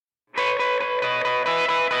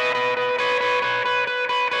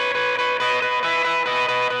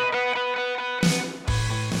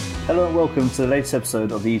Hello and welcome to the latest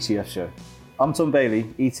episode of the ETFs Show. I'm Tom Bailey,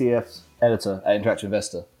 ETFs editor at Interactive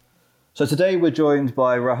Investor. So today we're joined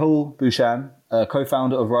by Rahul Bhushan,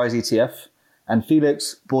 co-founder of Rise ETF, and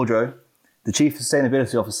Felix Boudreau, the Chief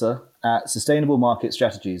Sustainability Officer at Sustainable Market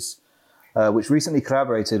Strategies, which recently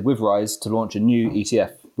collaborated with Rise to launch a new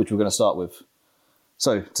ETF, which we're going to start with.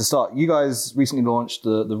 So to start, you guys recently launched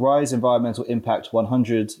the Rise Environmental Impact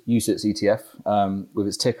 100 UCITS ETF, with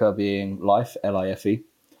its ticker being LIFE, L-I-F-E.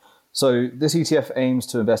 So this ETF aims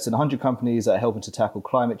to invest in 100 companies that are helping to tackle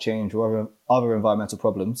climate change or other environmental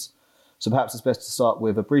problems. So perhaps it's best to start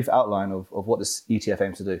with a brief outline of what this ETF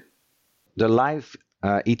aims to do. The LIFE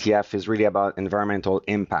ETF is really about environmental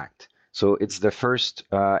impact. So it's the first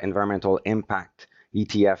environmental impact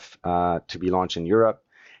ETF to be launched in Europe.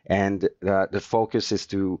 And the focus is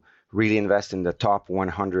to really invest in the top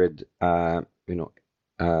 100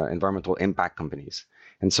 environmental impact companies.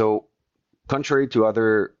 And so contrary to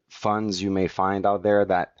other funds you may find out there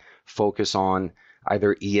that focus on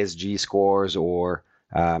either ESG scores or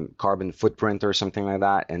carbon footprint or something like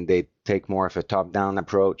that, and they take more of a top-down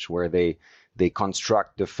approach where they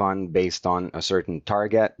construct the fund based on a certain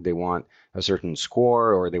target. They want a certain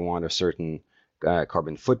score or they want a certain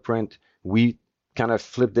carbon footprint. We kind of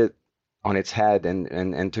flipped it on its head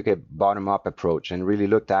and took a bottom-up approach and really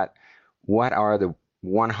looked at what are the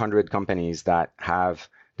 100 companies that have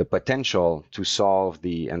the potential to solve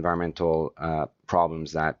the environmental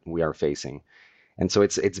problems that we are facing. And so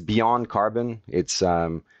it's beyond carbon. It's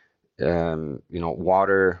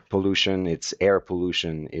water pollution, it's air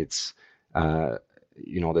pollution, it's the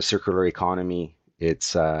circular economy,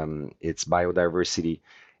 it's biodiversity.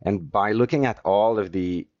 And by looking at all of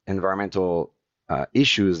the environmental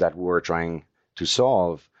issues that we're trying to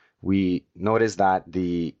solve, we noticed that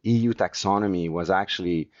the EU taxonomy was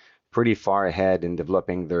actually pretty far ahead in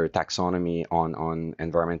developing their taxonomy on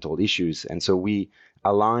environmental issues. And so we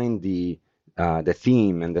aligned the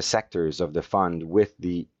theme and the sectors of the fund with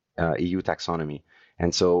the EU taxonomy.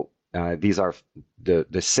 And so these are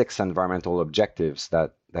the 6 environmental objectives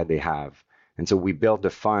that they have. And so we built the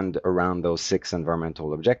fund around those 6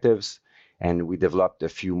 environmental objectives, and we developed a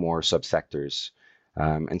few more subsectors.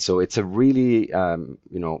 And so it's a really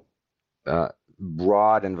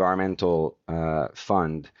broad environmental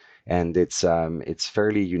fund, and it's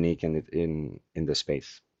fairly unique in the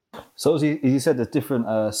space. So as you said, there's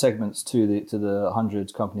different segments to the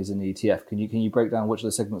 100 companies in the ETF. Can you break down which of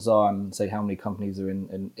the segments are and say how many companies are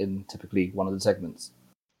in typically one of the segments?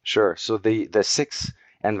 Sure. So the 6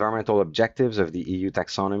 environmental objectives of the EU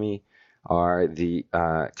taxonomy are the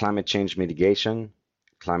climate change mitigation,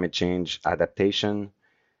 climate change adaptation,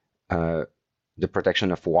 the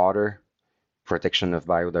protection of water, protection of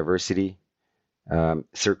biodiversity,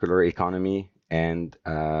 circular economy, and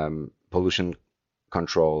pollution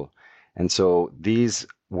control. And so these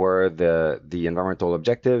were the environmental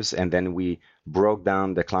objectives, and then we broke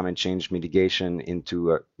down the climate change mitigation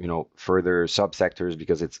into further subsectors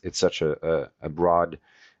because it's such a broad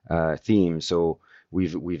theme. So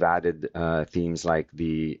we've added themes like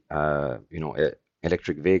the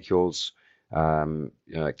electric vehicles,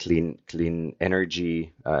 clean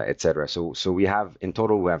energy, etc. So we have in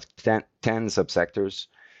total we have 10 subsectors,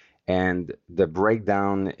 and the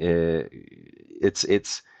breakdown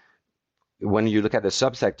it's when you look at the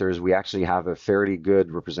subsectors, we actually have a fairly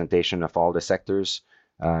good representation of all the sectors.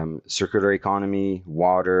 Circular economy,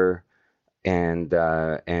 water, and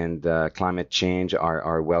climate change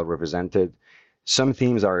are well represented. Some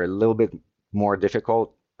themes are a little bit more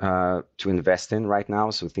difficult to invest in right now.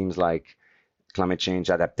 So themes like climate change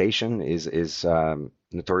adaptation is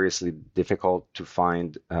notoriously difficult to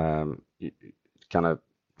find kind of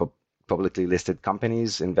publicly listed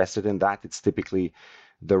companies invested in that. It's typically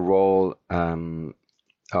the role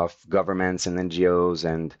of governments and NGOs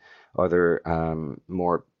and other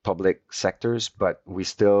more public sectors, but we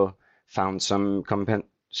still found some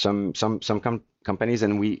companies,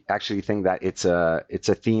 and we actually think that it's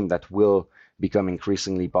a theme that will become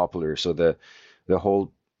increasingly popular. So the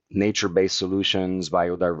whole nature-based solutions,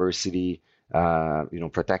 biodiversity,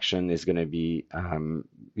 protection is going to be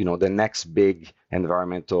the next big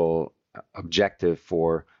environmental objective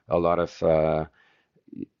for a lot of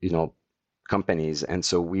companies. And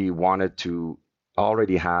so we wanted to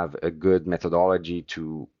already have a good methodology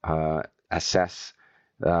to assess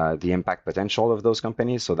the impact potential of those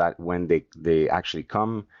companies, so that when they actually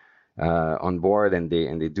come on board and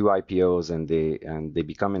they do IPOs and they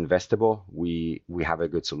become investable, we have a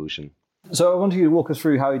good solution. So I want you to walk us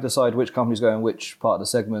through how you decide which companies go in which part of the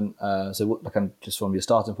segment. So just from your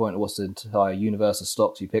starting point, what's the entire universe of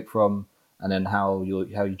stocks you pick from, and then how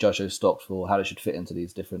you judge those stocks for how they should fit into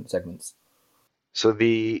these different segments? So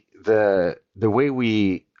the way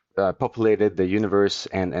we populated the universe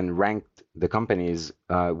and ranked the companies,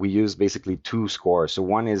 we use basically two scores. So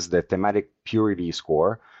one is the thematic purity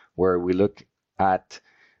score, where we look at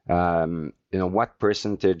what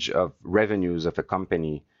percentage of revenues of a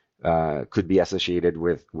company could be associated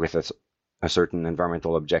with a certain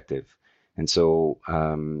environmental objective. And so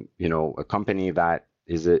a company that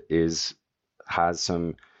has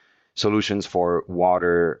some solutions for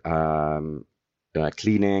water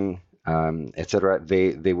cleaning, etc.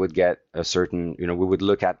 They would get a certain, we would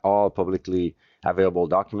look at all publicly available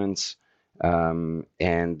documents, and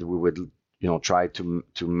we would try to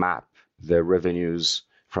map the revenues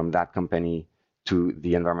from that company to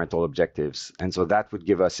the environmental objectives, and so that would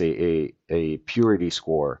give us a purity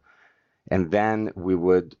score, and then we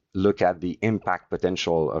would look at the impact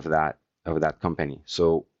potential of that company.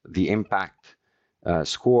 So the impact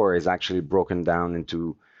score is actually broken down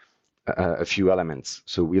into a few elements.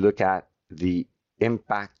 So we look at the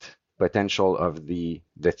impact potential of the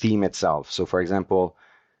theme itself. So for example,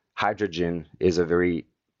 hydrogen is a very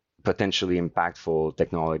potentially impactful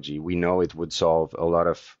technology. We know it would solve a lot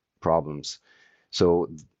of problems. So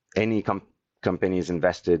any companies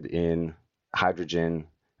invested in hydrogen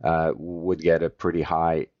would get a pretty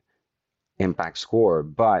high impact score,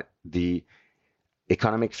 but the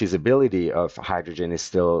economic feasibility of hydrogen is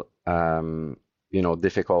still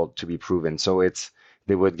difficult to be proven. So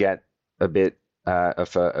they would get a bit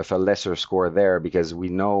of a lesser score there, because we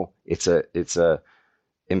know it's a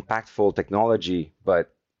impactful technology,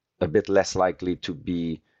 but a bit less likely to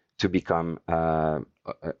become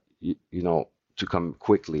to come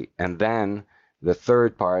quickly. And then the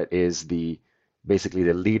third part is basically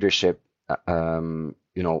the leadership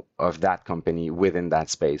of that company within that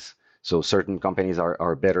space. So certain companies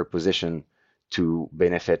are better positioned to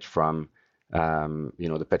benefit from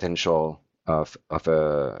the potential of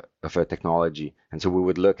a technology. And so we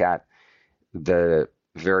would look at the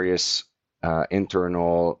various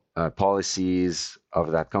internal policies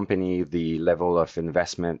of that company, the level of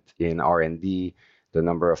investment in R&D, the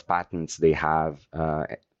number of patents they have,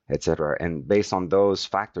 etc. And based on those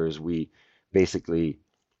factors, we basically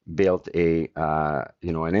built an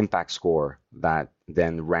impact score that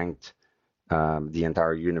then ranked the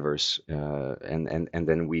entire universe, and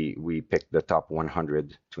then we picked the top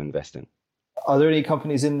 100 to invest in. Are there any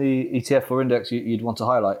companies in the ETF or index you'd want to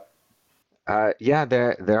highlight? Yeah,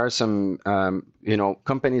 there are some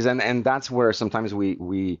companies, and that's where sometimes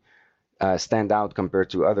we stand out compared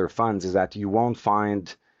to other funds, is that you won't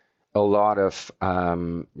find a lot of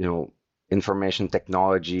information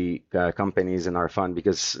technology companies in our fund,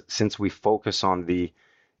 because since we focus on the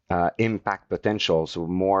impact potential, so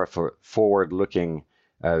more for forward-looking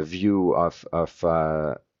view of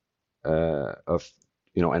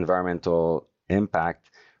environmental impact,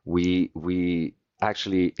 we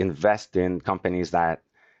actually invest in companies that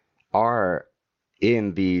are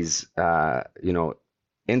in these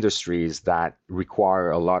industries that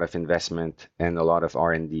require a lot of investment and a lot of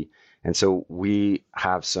R&D. And so we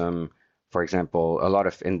have for example, a lot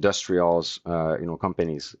of industrials,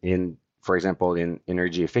 companies for example, in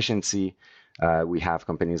energy efficiency. We have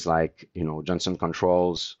companies like, Johnson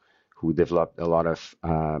Controls, who developed a lot of,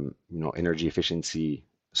 energy efficiency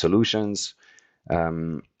solutions.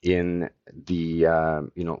 In the,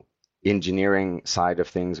 engineering side of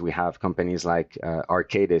things, we have companies like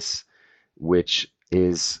Arcadis, which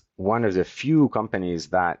is one of the few companies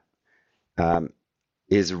that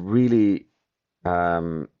is really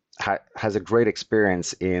has a great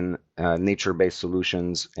experience in nature-based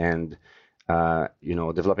solutions and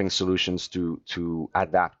developing solutions to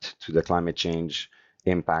adapt to the climate change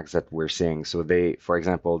impacts that we're seeing. So for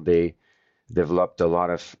example, they developed a lot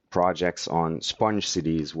of projects on sponge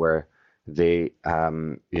cities, where they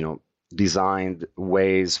designed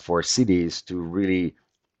ways for cities to really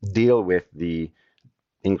deal with the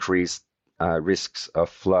increased risks of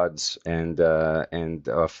floods and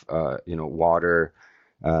of water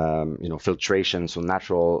filtration, so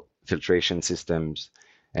natural filtration systems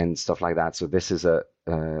and stuff like that. So this is a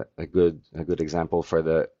good example for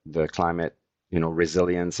the climate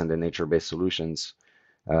resilience and the nature-based solutions.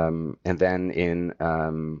 And then in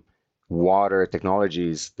water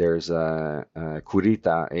technologies, there's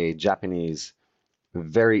Kurita, a Japanese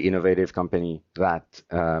very innovative company that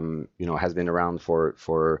has been around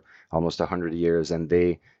for almost 100 years, and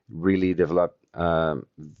they really develop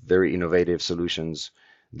very innovative solutions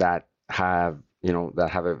that have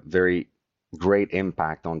a very great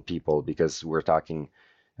impact on people, because we're talking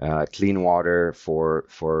clean water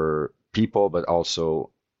for people, but also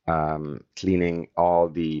cleaning all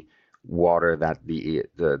the water that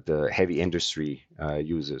the heavy industry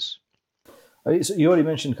uses. So you already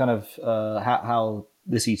mentioned kind of how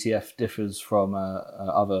this ETF differs from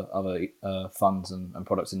other funds and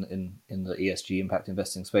products in the ESG impact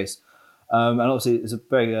investing space. And obviously, it's a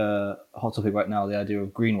very hot topic right now, the idea of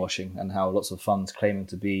greenwashing and how lots of funds claiming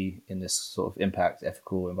to be in this sort of impact,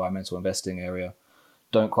 ethical, environmental investing area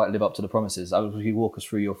don't quite live up to the promises. Would you walk us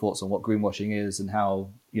through your thoughts on what greenwashing is and how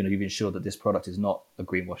you've ensured that this product is not a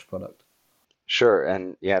greenwash product? Sure,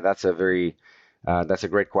 and yeah, that's a great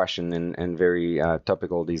question and very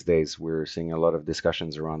topical these days. We're seeing a lot of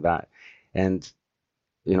discussions around that, and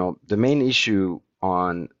the main issue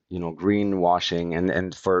on greenwashing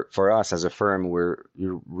and for us as a firm, we're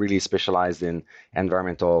really specialized in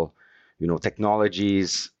environmental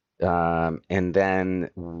technologies, and then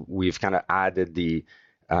we've kind of added the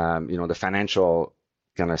the financial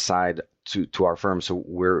kind of side to our firm. So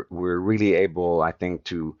we're really able, I think,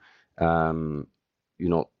 to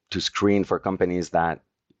to screen for companies that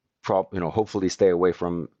hopefully stay away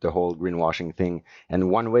from the whole greenwashing thing. And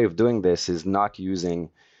one way of doing this is not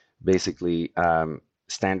using basically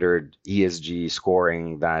standard ESG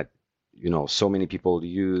scoring that so many people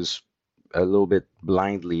use a little bit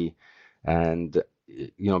blindly, and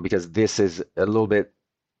because this is a little bit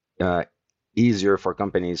easier for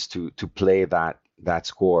companies to play that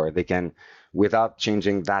score. They can, without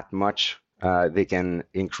changing that much, they can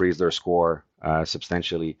increase their score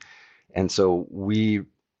substantially. And so we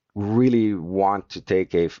really want to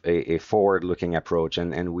take a forward-looking approach,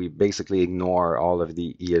 and we basically ignore all of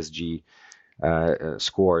the ESG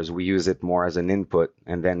scores. We use it more as an input,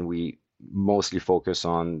 and then we mostly focus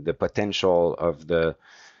on the potential of the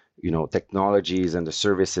technologies and the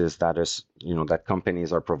services that that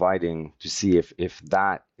companies are providing, to see if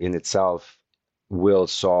that in itself will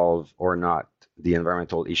solve or not the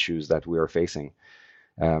environmental issues that we are facing.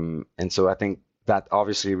 And so I think that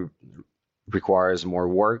obviously requires more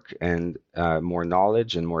work and more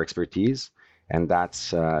knowledge and more expertise, and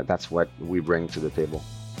that's what we bring to the table.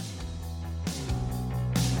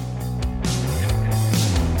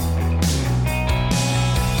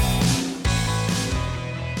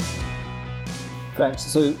 Thanks.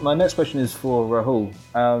 So my next question is for Rahul.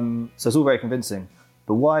 So it's all very convincing,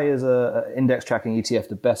 but why is a index tracking ETF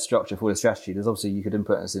the best structure for this strategy? There's obviously, you could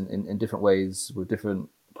input us in different ways with different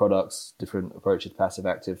products, different approaches, passive,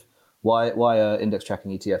 active. Why index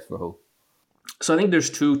tracking ETF, Rahul? So I think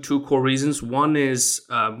there's two core reasons. One is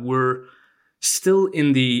we're still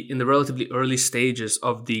in the relatively early stages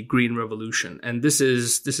of the green revolution, and this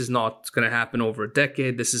is not going to happen over a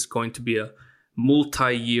decade. This is going to be a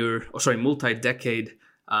multi-decade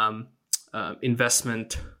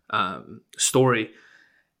investment story.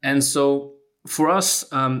 And so for us,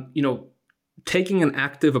 taking an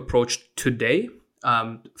active approach today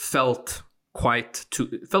felt a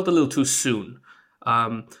little too soon,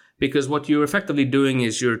 because what you're effectively doing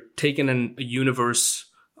is you're taking a universe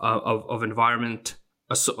of environment,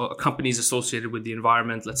 companies associated with the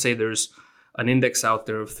environment. Let's say there's an index out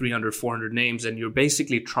there of 300, 400 names, and you're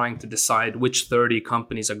basically trying to decide which 30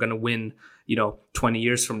 companies are going to win, 20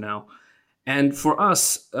 years from now. And for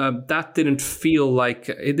us, that didn't feel like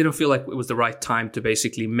it was the right time to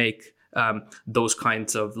basically make those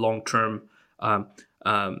kinds of long-term, or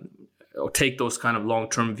take those kind of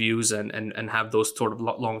long-term views and have those sort of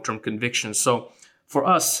long-term convictions. So for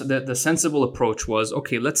us, the sensible approach was,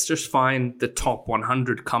 okay, let's just find the top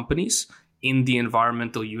 100 companies in the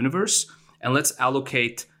environmental universe, and let's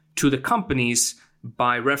allocate to the companies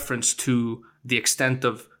by reference to the extent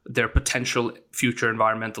of their potential future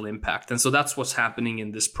environmental impact. And so that's what's happening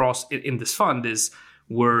in this fund is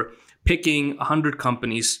we're picking 100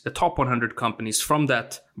 companies, the top 100 companies from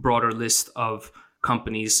that broader list of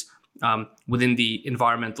companies within the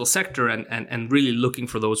environmental sector, and really looking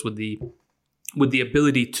for those with the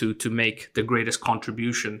ability to make the greatest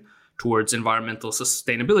contribution towards environmental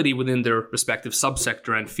sustainability within their respective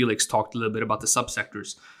subsector. And Felix talked a little bit about the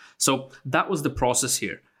subsectors. So that was the process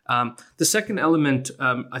here. The second element,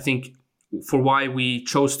 I think, for why we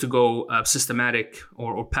chose to go systematic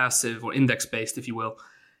or passive or index-based, if you will,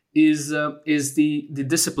 is the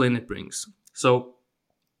discipline it brings. So,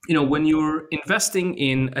 when you're investing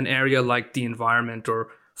in an area like the environment or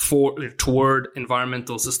toward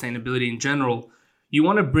environmental sustainability in general, you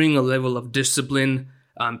want to bring a level of discipline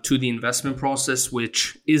to the investment process,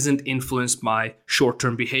 which isn't influenced by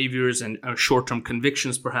short-term behaviors and short-term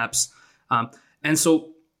convictions, perhaps. And so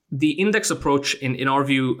the index approach, in our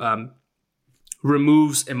view,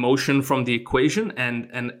 removes emotion from the equation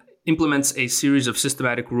and implements a series of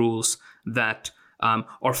systematic rules that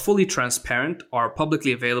are fully transparent, are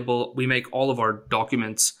publicly available. We make all of our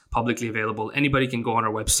documents publicly available. Anybody can go on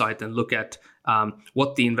our website and look at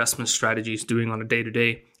what the investment strategy is doing on a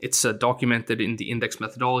day-to-day. It's documented in the index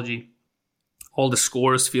methodology. All the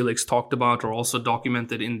scores Felix talked about are also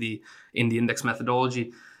documented in the index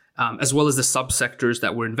methodology, as well as the subsectors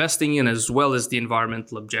that we're investing in, as well as the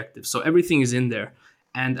environmental objectives. So everything is in there.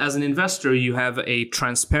 And as an investor, you have a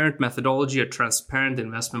transparent methodology, a transparent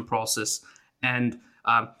investment process, and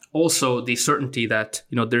also the certainty that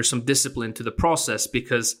there's some discipline to the process.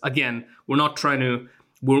 Because again, we're not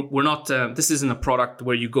this isn't a product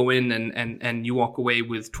where you go in and you walk away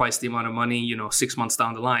with twice the amount of money 6 months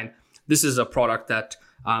down the line. This is a product that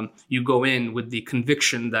you go in with the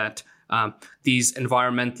conviction that these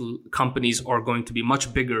environmental companies are going to be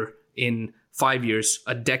much bigger in 5 years,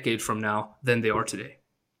 a decade from now, than they are today.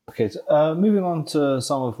 Okay, so moving on to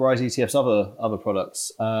some of Rise ETF's other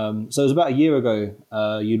products. So it was about a year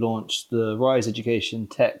ago you launched the Rise Education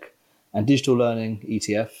Tech and Digital Learning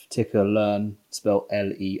ETF, ticker LEARN, spelled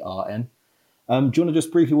LERN. Do you want to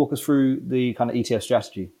just briefly walk us through the kind of ETF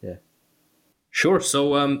strategy here? Sure.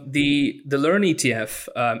 So the LEARN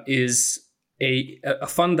ETF is a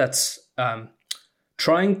fund that's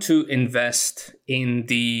trying to invest in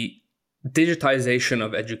the digitization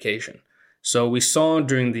of education. So we saw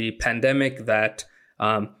during the pandemic that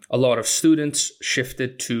a lot of students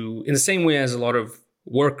shifted to, in the same way as a lot of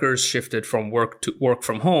workers shifted from work to work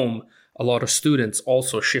from home, a lot of students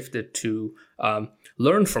also shifted to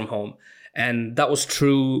learn from home. And that was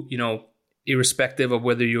true, irrespective of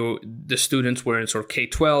whether the students were in sort of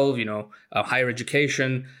K-12, higher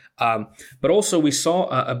education. But also we saw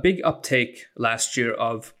a big uptake last year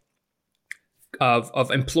of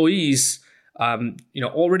employees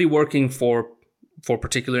already working for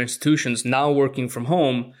particular institutions, now working from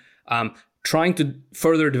home, trying to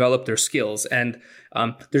further develop their skills. And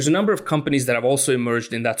there's a number of companies that have also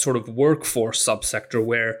emerged in that sort of workforce subsector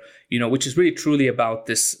where, which is really truly about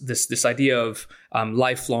this idea of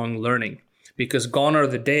lifelong learning. Because gone are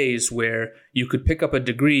the days where you could pick up a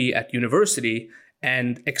degree at university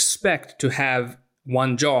and expect to have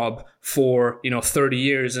one job for 30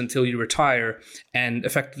 years until you retire, and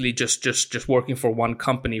effectively just working for one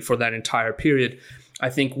company for that entire period.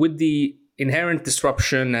 I think with the inherent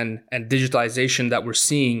disruption and digitalization that we're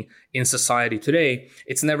seeing in society today,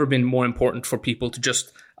 it's never been more important for people to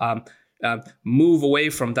just move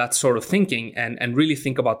away from that sort of thinking and really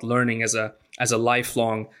think about learning as a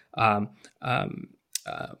lifelong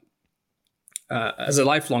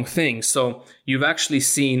thing. So you've actually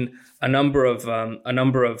seen a number of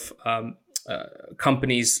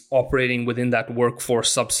companies operating within that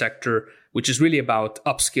workforce subsector, which is really about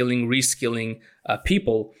upskilling, reskilling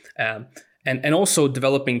people, and also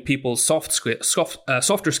developing people's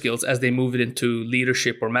softer skills as they move it into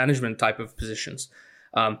leadership or management type of positions.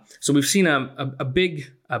 So we've seen a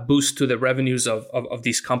big boost to the revenues of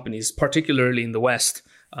these companies, particularly in the West,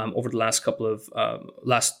 over the last couple of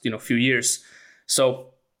few years. So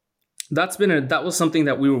that was something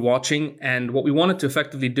that we were watching, and what we wanted to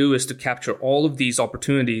effectively do is to capture all of these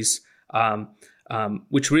opportunities,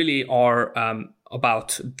 which really are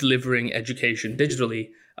about delivering education digitally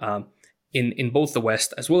in both the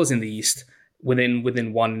West as well as in the East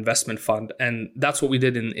within one investment fund. And that's what we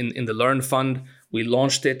did in the Learn Fund. We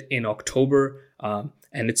launched it in October,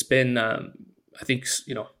 and it's been I think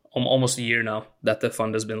almost a year now that the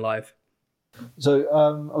fund has been live. So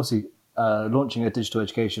obviously, launching a digital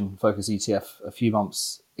education focused ETF a few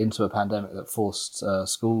months into a pandemic that forced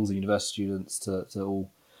schools and university students to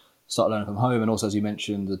all start learning from home, and also, as you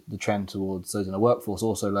mentioned, the trend towards those in the workforce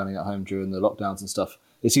also learning at home during the lockdowns and stuff.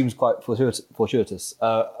 It seems quite fortuitous.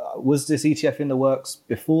 Was this ETF in the works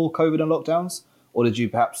before COVID and lockdowns, or did you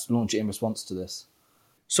perhaps launch it in response to this?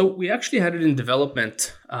 So we actually had it in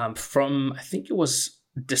development from, I think it was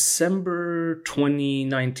December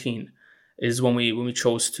 2019 is when we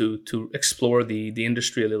chose to explore the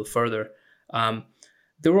industry a little further.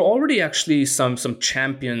 There were already actually some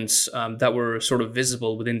champions that were sort of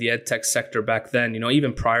visible within the edtech sector back then,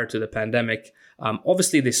 even prior to the pandemic.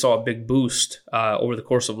 Obviously, they saw a big boost over the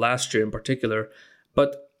course of last year in particular.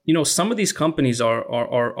 But, some of these companies are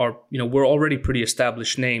we're already pretty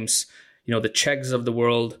established names. The Chegs of the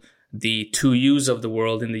world, the 2Us of the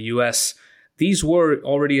world in the US. These were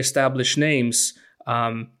already established names.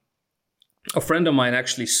 A friend of mine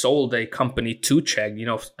actually sold a company to Chegg,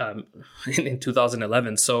 in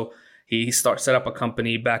 2011. So he set up a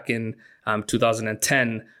company back in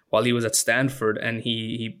 2010 while he was at Stanford, and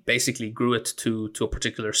he basically grew it to a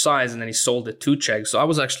particular size, and then he sold it to Chegg. So I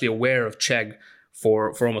was actually aware of Chegg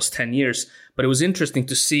for almost 10 years. But it was interesting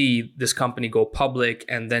to see this company go public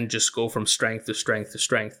and then just go from strength to strength to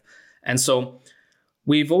strength. And so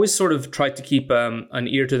we've always sort of tried to keep an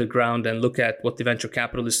ear to the ground and look at what the venture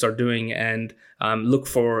capitalists are doing and look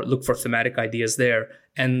for thematic ideas there.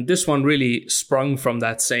 And this one really sprung from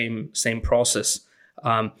that same process.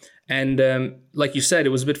 Like you said, it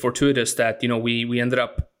was a bit fortuitous that we ended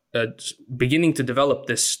up beginning to develop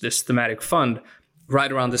this thematic fund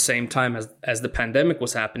right around the same time as the pandemic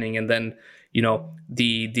was happening, and then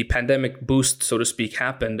the pandemic boost, so to speak,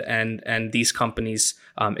 happened, and these companies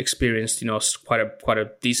experienced quite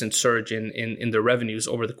a decent surge in their revenues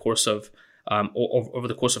over the course of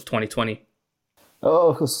 2020. Oh,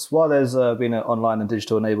 of course, while there's been an online and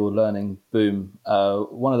digital enabled learning boom,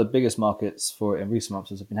 one of the biggest markets for it in recent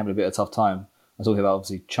months has been having a bit of a tough time. I'm talking about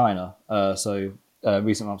obviously China.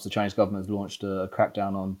 Recent months, the Chinese government has launched a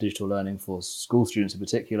crackdown on digital learning for school students in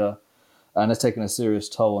particular, and it's taken a serious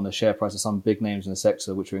toll on the share price of some big names in the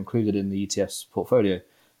sector, which are included in the ETF's portfolio. Do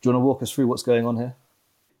you want to walk us through what's going on here?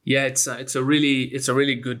 Yeah, it's a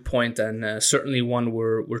really good point, and certainly one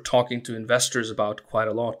we're talking to investors about quite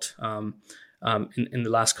a lot in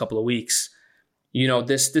the last couple of weeks.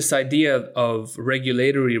 This idea of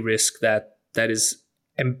regulatory risk that is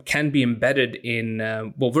can be embedded in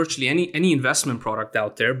virtually any investment product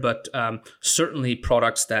out there, but certainly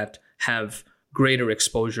products that have greater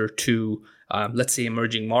exposure to let's say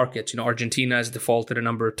emerging markets. Argentina has defaulted a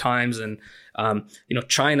number of times, and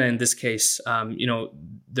China in this case.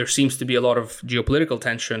 There seems to be a lot of geopolitical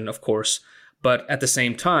tension, of course, but at the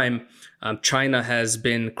same time, China has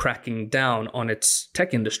been cracking down on its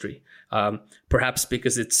tech industry. Perhaps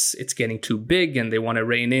because it's getting too big and they want to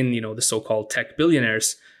rein in, the so-called tech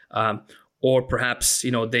billionaires, or perhaps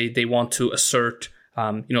they want to assert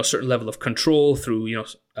a certain level of control through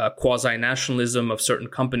quasi-nationalism of certain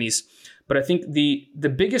companies. But I think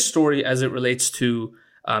the biggest story as it relates to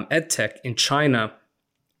edtech in China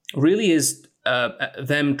really is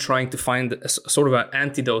them trying to find a sort of an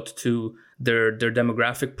antidote to their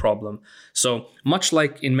demographic problem. So much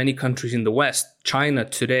like in many countries in the West, China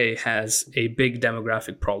today has a big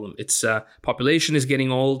demographic problem. Its population is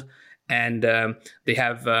getting old, and they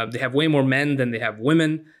have way more men than they have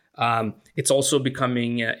women. It's also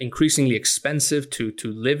becoming increasingly expensive to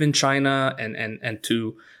live in China and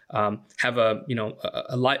to have a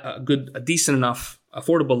decent enough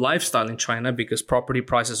affordable lifestyle in China, because property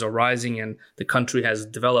prices are rising and the country has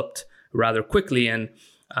developed rather quickly, and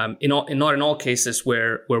not in all cases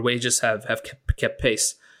where wages have kept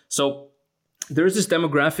pace. So there's this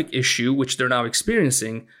demographic issue which they're now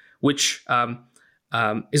experiencing, which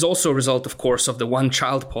is also a result, of course, of the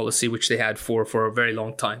one-child policy which they had for a very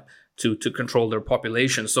long time to control their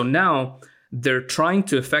population. So now they're trying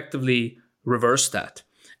to effectively reverse that.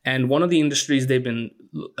 And one of the industries they've been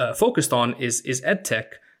focused on is edtech,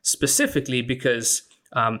 specifically because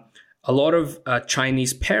a lot of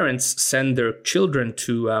Chinese parents send their children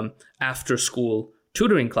to after-school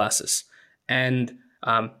tutoring classes. And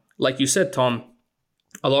like you said, Tom,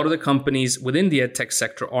 a lot of the companies within the edtech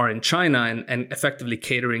sector are in China and effectively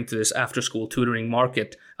catering to this after-school tutoring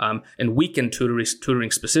market and weekend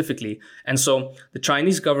tutoring specifically. And so the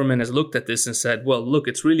Chinese government has looked at this and said, well, look,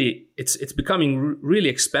 it's becoming really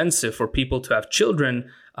expensive for people to have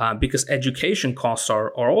children because education costs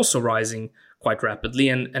are also rising quite rapidly.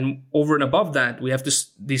 And over and above that, we have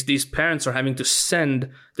these parents are having to send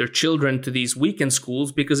their children to these weekend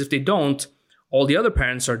schools, because if they don't, all the other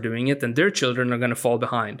parents are doing it and their children are going to fall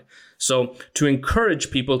behind. So to encourage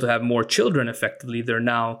people to have more children effectively, they're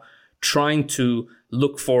now trying to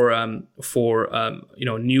look for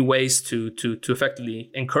new ways to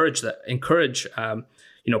effectively encourage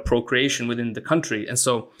procreation within the country. And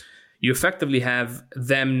so you effectively have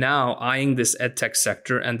them now eyeing this edtech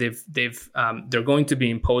sector, and they're going to be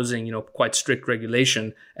imposing quite strict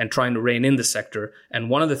regulation and trying to rein in the sector. And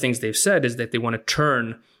one of the things they've said is that they want to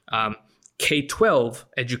turn K-12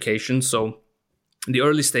 education, so the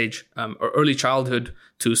early stage or early childhood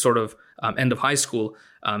to sort of end of high school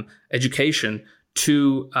education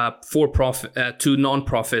to for-profit to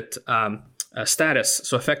non-profit status.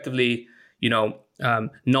 So effectively,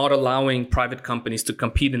 not allowing private companies to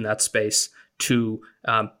compete in that space. To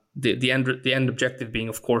the end objective being,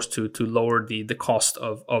 of course, to lower the cost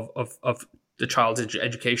of the child's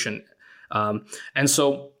education, and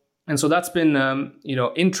so that's been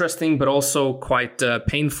interesting, but also quite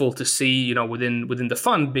painful to see within the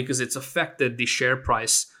fund, because it's affected the share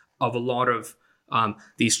price of a lot of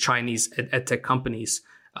these Chinese edtech companies,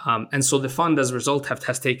 and so the fund as a result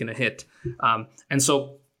has taken a hit, and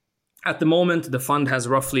so At the moment, the fund has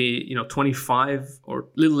roughly 25 or a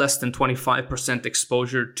little less than 25%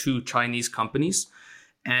 exposure to Chinese companies,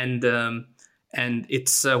 and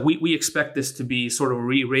it's we expect this to be sort of a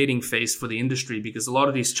re-rating phase for the industry, because a lot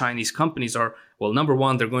of these Chinese companies are, well, number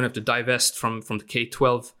one, they're going to have to divest from the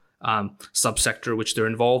K-12 subsector which they're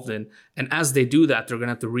involved in, and as they do that, they're going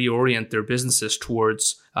to have to reorient their businesses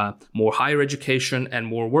towards more higher education and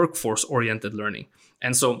more workforce-oriented learning.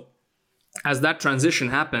 And so, as that transition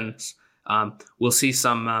happens, we'll see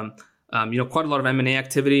some quite a lot of M&A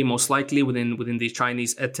activity, most likely within the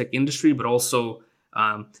Chinese edtech industry, but also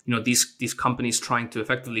these companies trying to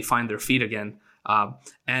effectively find their feet again.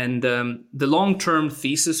 And the long-term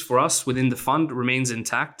thesis for us within the fund remains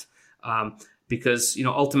intact, because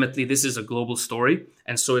ultimately this is a global story.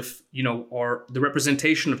 And so if the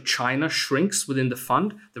representation of China shrinks within the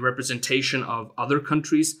fund, the representation of other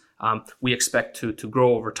countries we expect to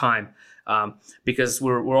grow over time. Because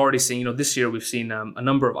we're already seeing, this year we've seen a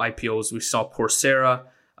number of IPOs. We saw Coursera,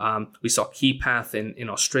 we saw KeyPath in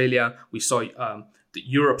Australia, we saw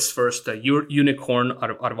Europe's first unicorn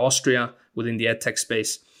out of Austria within the edtech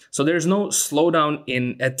space. So there's no slowdown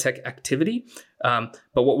in edtech activity,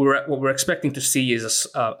 but what we're expecting to see is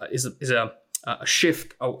a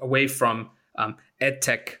shift away from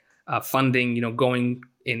edtech funding, going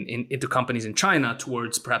into companies in China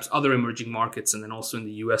towards perhaps other emerging markets, and then also in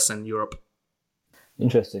the US and Europe.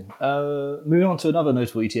 Interesting. Moving on to another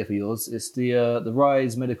notable ETF of yours, it's the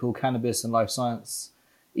Rise Medical Cannabis and Life Science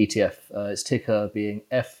ETF. Its ticker being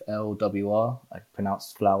FLWR, I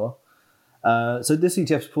pronounced flower. So this ETF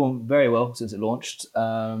has performed very well since it launched.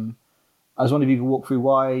 I was wondering if you could walk through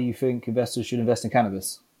why you think investors should invest in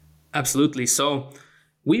cannabis. Absolutely. So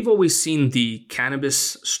we've always seen the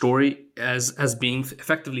cannabis story as being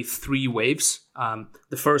effectively three waves.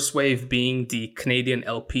 The first wave being the Canadian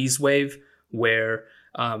LPs wave, where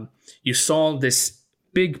you saw this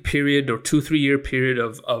big period or 2-3 year period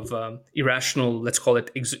of irrational, let's call it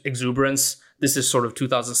exuberance. This is sort of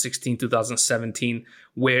 2016, 2017,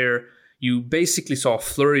 where you basically saw a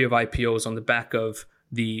flurry of IPOs on the back of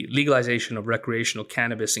the legalization of recreational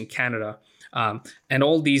cannabis in Canada. And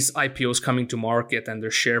all these IPOs coming to market and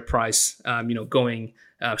their share price, going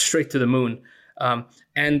straight to the moon.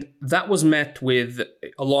 And that was met with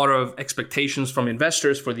a lot of expectations from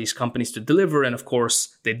investors for these companies to deliver. And of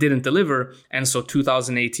course, they didn't deliver. And so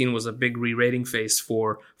 2018 was a big re-rating phase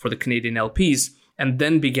for the Canadian LPs. And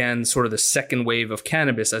then began sort of the second wave of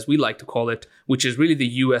cannabis, as we like to call it, which is really the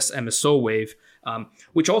US MSO wave,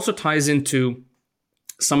 which also ties into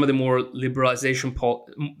some of the more liberalization,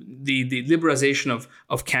 the liberalization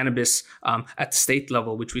of cannabis at the state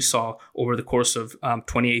level, which we saw over the course of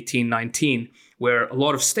 2018-19, where a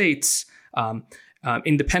lot of states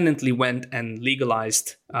independently went and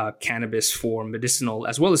legalized cannabis for medicinal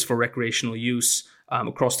as well as for recreational use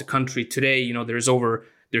across the country. Today,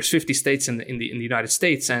 there's 50 states in the United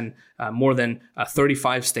States, and more than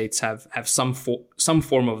 35 states have some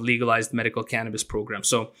form of legalized medical cannabis program.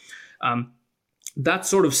 So that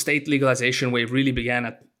sort of state legalization wave really began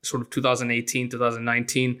at sort of 2018,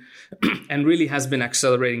 2019, and really has been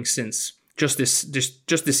accelerating since. Just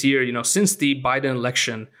this year, since the Biden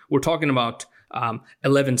election, we're talking about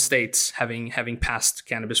 11 states having passed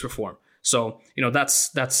cannabis reform. So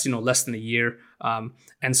that's less than a year,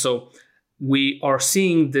 and so we are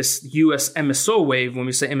seeing this US MSO wave. When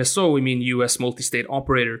we say MSO, we mean US multi-state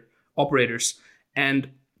operators, and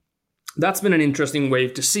that's been an interesting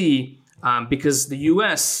wave to see. Because the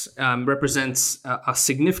US represents a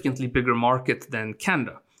significantly bigger market than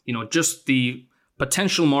Canada. Just the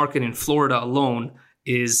potential market in Florida alone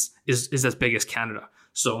is as big as Canada.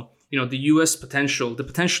 So, the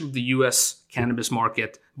potential of the US cannabis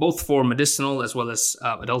market, both for medicinal as well as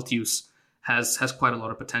adult use, has quite a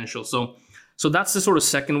lot of potential. So that's the sort of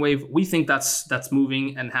second wave. We think that's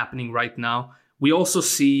moving and happening right now. We also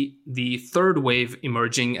see the third wave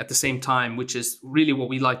emerging at the same time, which is really what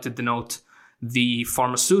we like to denote the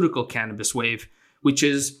pharmaceutical cannabis wave, which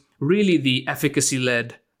is really the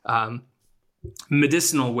efficacy-led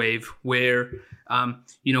medicinal wave, where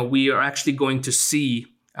we are actually going to see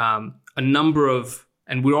a number of,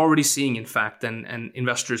 and we're already seeing, in fact, and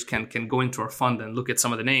investors can go into our fund and look at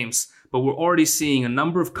some of the names, but we're already seeing a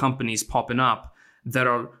number of companies popping up that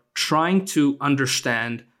are trying to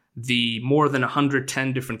understand the more than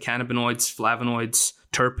 110 different cannabinoids, flavonoids,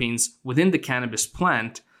 terpenes within the cannabis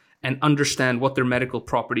plant and understand what their medical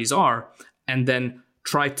properties are, and then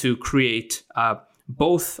try to create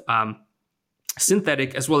both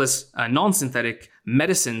synthetic as well as non-synthetic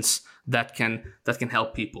medicines that can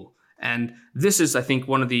help people. And this is, I think,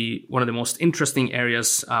 one of the most interesting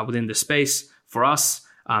areas within the space for us.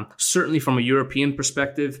 Certainly from a European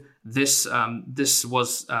perspective, this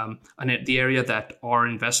was the area that our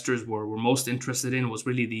investors were most interested in, was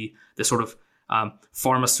really the sort of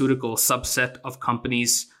pharmaceutical subset of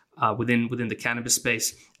companies within the cannabis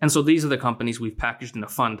space. And so these are the companies we've packaged in a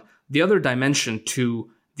fund. The other dimension to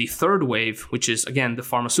the third wave, which is, again, the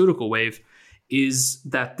pharmaceutical wave, is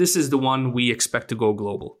that this is the one we expect to go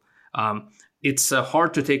global. It's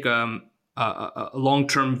hard to take a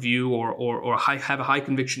long-term view or have a high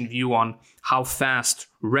conviction view on how fast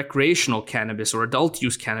recreational cannabis or adult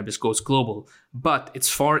use cannabis goes global. But it's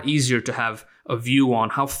far easier to have a view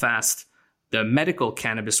on how fast the medical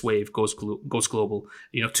cannabis wave goes global.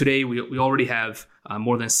 Today we already have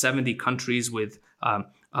more than 70 countries with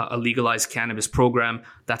a legalized cannabis program.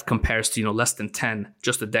 That compares to less than 10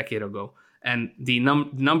 just a decade ago. And the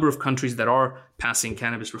number of countries that are passing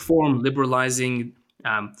cannabis reform, liberalizing,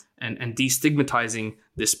 and destigmatizing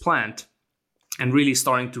this plant, and really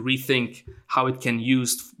starting to rethink how it can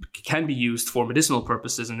be used for medicinal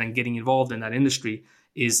purposes, and then getting involved in that industry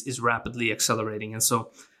is rapidly accelerating. And so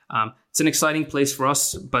it's an exciting place for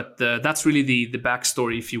us, but that's really the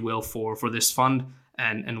backstory, if you will, for this fund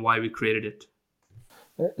and why we created it.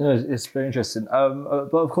 No, it's very interesting.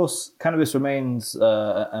 But of course, cannabis remains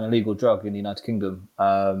an illegal drug in the United Kingdom.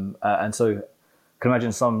 And so I can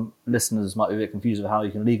imagine some listeners might be a bit confused with how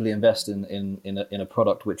you can legally invest in a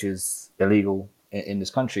product which is illegal in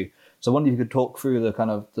this country. So I wonder if you could talk through the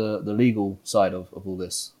kind of the legal side of all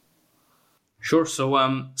this. Sure.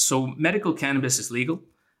 So medical cannabis is legal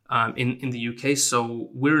in the UK. So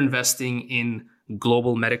we're investing in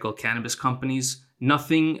global medical cannabis companies.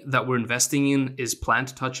 Nothing that we're investing in is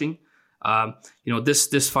plant touching.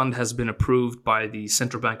 This fund has been approved by the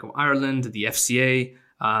Central Bank of Ireland, the FCA,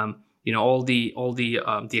 all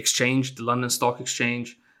the exchange, the London Stock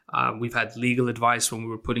Exchange. We've had legal advice when we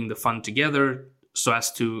were putting the fund together, so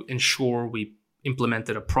as to ensure we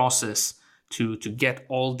implemented a process to get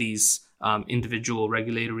all these individual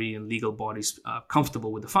regulatory and legal bodies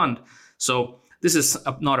comfortable with the fund. So this is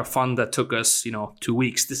not a fund that took us, 2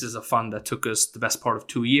 weeks. This is a fund that took us the best part of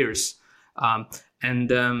 2 years. And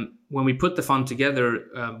when we put the fund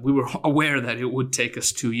together, we were aware that it would take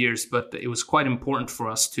us 2 years, but it was quite important for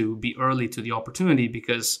us to be early to the opportunity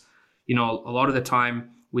because, a lot of the time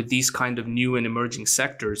with these kind of new and emerging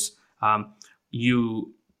sectors,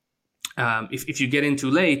 if you get in too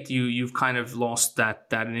late, you've kind of lost that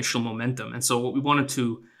initial momentum. And so what we wanted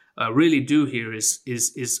to really do here is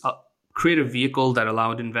create a vehicle that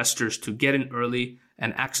allowed investors to get in early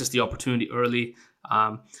and access the opportunity early.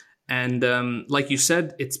 And like you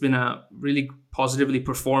said, it's been a really positively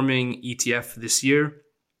performing ETF this year.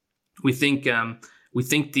 We think the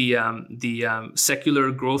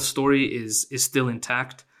secular growth story is still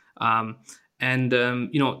intact.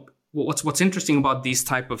 What's interesting about these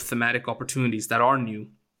type of thematic opportunities that are new,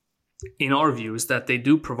 in our view, is that they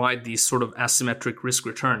do provide these sort of asymmetric risk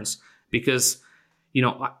returns because,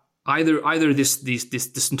 either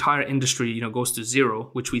this entire industry, goes to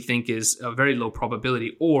zero, which we think is a very low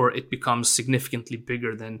probability, or it becomes significantly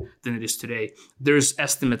bigger than it is today. There's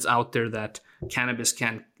estimates out there that the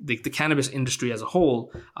cannabis industry as a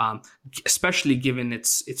whole, especially given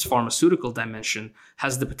its pharmaceutical dimension,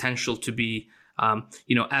 has the potential to be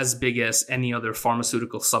as big as any other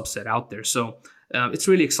pharmaceutical subset out there. So it's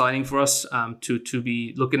really exciting for us to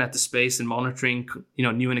be looking at the space and monitoring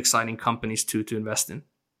new and exciting companies to invest in.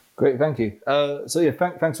 Great, thank you.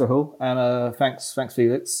 Thanks Rahul, and thanks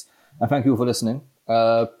Felix, and thank you all for listening.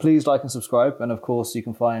 Please like and subscribe, and of course you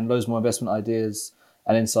can find loads more investment ideas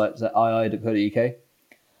and insights at ii.co.uk.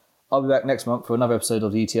 I'll be back next month for another episode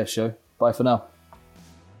of the ETFs Show. Bye for now.